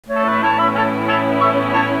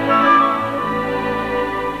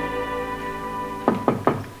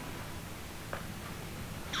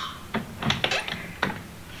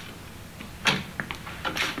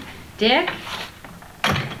Dick?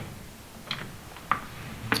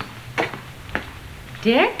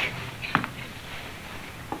 Dick?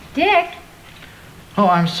 Dick? Oh,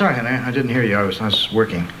 I'm sorry, honey. I didn't hear you. I was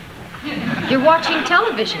working. You're watching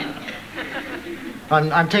television.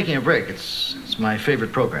 I'm taking a break. It's my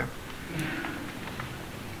favorite program.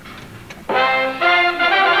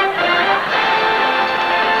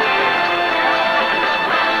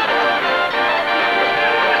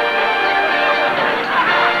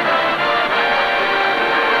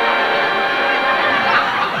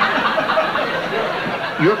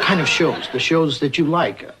 Your kind of shows, the shows that you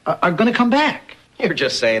like, are going to come back. You're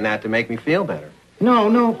just saying that to make me feel better.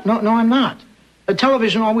 No, I'm not.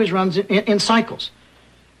 Television always runs in cycles.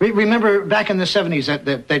 Remember back in the 70s,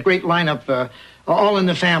 that great lineup, All in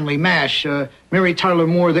the Family, MASH, Mary Tyler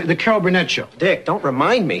Moore, the Carol Burnett Show. Dick, don't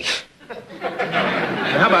remind me.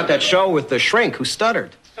 How about that show with the shrink who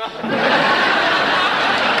stuttered?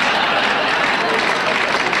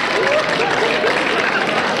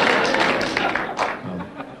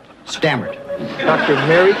 Stammered. Dr.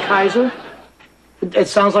 Mary Kaiser? It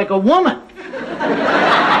sounds like a woman.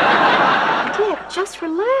 Dick, just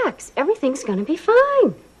relax. Everything's gonna be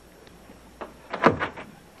fine.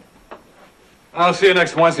 I'll see you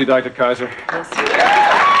next Wednesday, Dr. Kaiser. Yes, sir.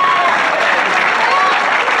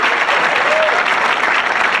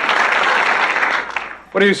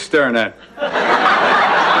 What are you staring at?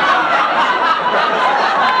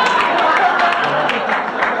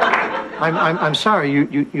 I'm sorry.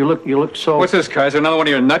 You look so. What's this, Kaiser? Another one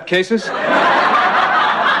of your nut cases?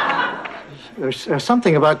 There's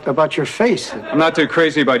something about your face. I'm not too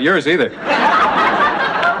crazy about yours either.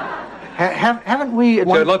 Haven't we?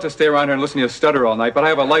 I'd love to stay around here and listen to you stutter all night, but I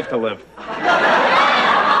have a life to live.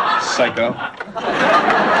 Psycho.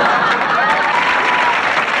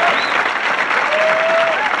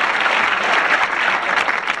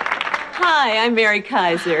 Hi, I'm Mary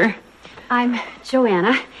Kaiser. I'm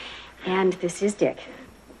Joanna, and this is Dick.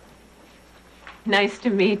 Nice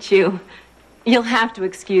to meet you. You'll have to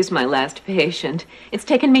excuse my last patient. It's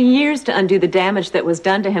taken me years to undo the damage that was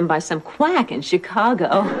done to him by some quack in Chicago.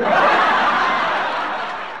 I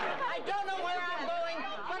don't know where I'm going,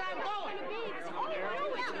 but I'm going.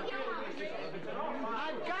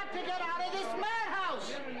 I've got to get out of this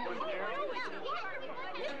madhouse.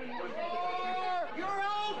 You're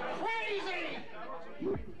all crazy.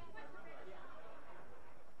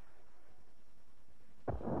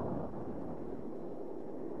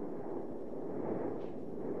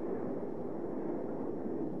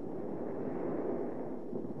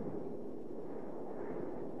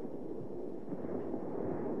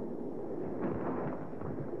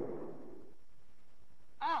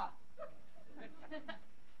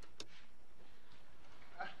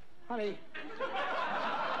 Honey.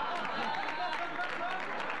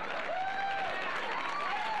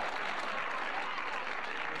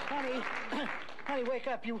 Honey, wake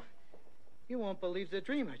up. You won't believe the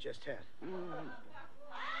dream I just had.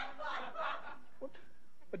 What?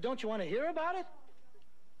 But don't you want to hear about it?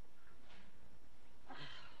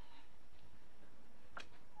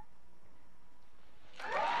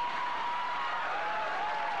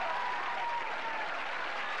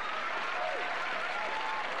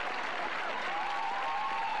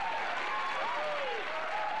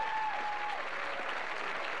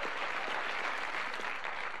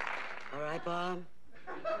 Bob?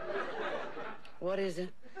 What is it?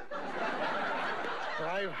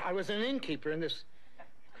 Well, I was an innkeeper in this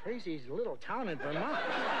crazy little town in Vermont.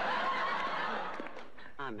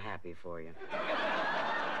 I'm happy for you.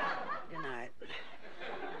 Good night.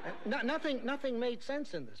 Nothing made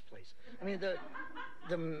sense in this place. I mean,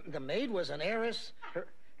 the maid was an heiress.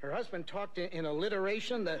 Her husband talked in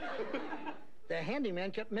alliteration. The handyman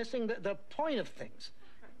kept missing the point of things.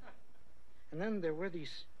 And then there were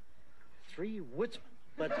these 3 woodsmen,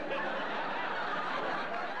 but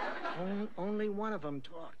only one of them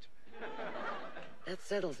talked. That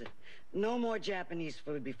settles it. No more Japanese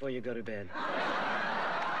food before you go to bed.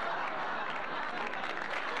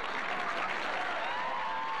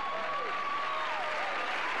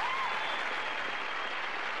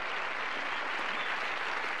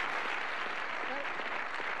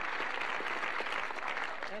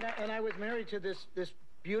 And I was married to this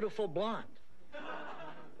beautiful blonde.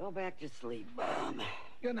 Go back to sleep, Bob.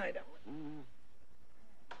 Good night, Ellen.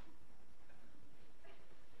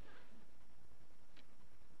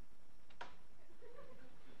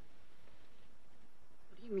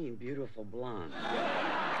 What do you mean, beautiful blonde?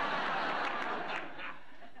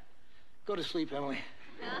 Go to sleep, Emily.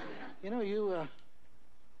 You know, you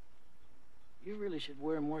really should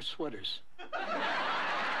wear more sweaters.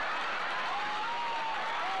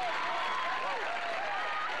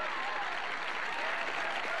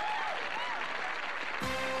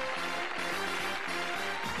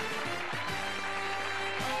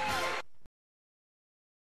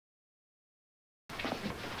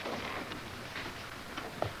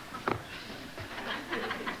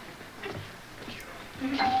 I'm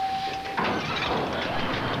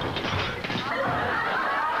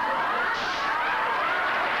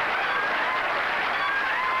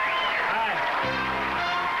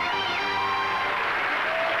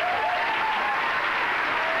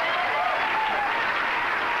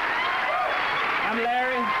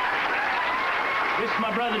Larry. This is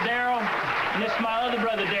my brother Daryl, and this is my other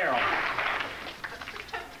brother Daryl.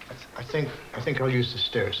 I think I'll use the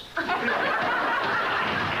stairs.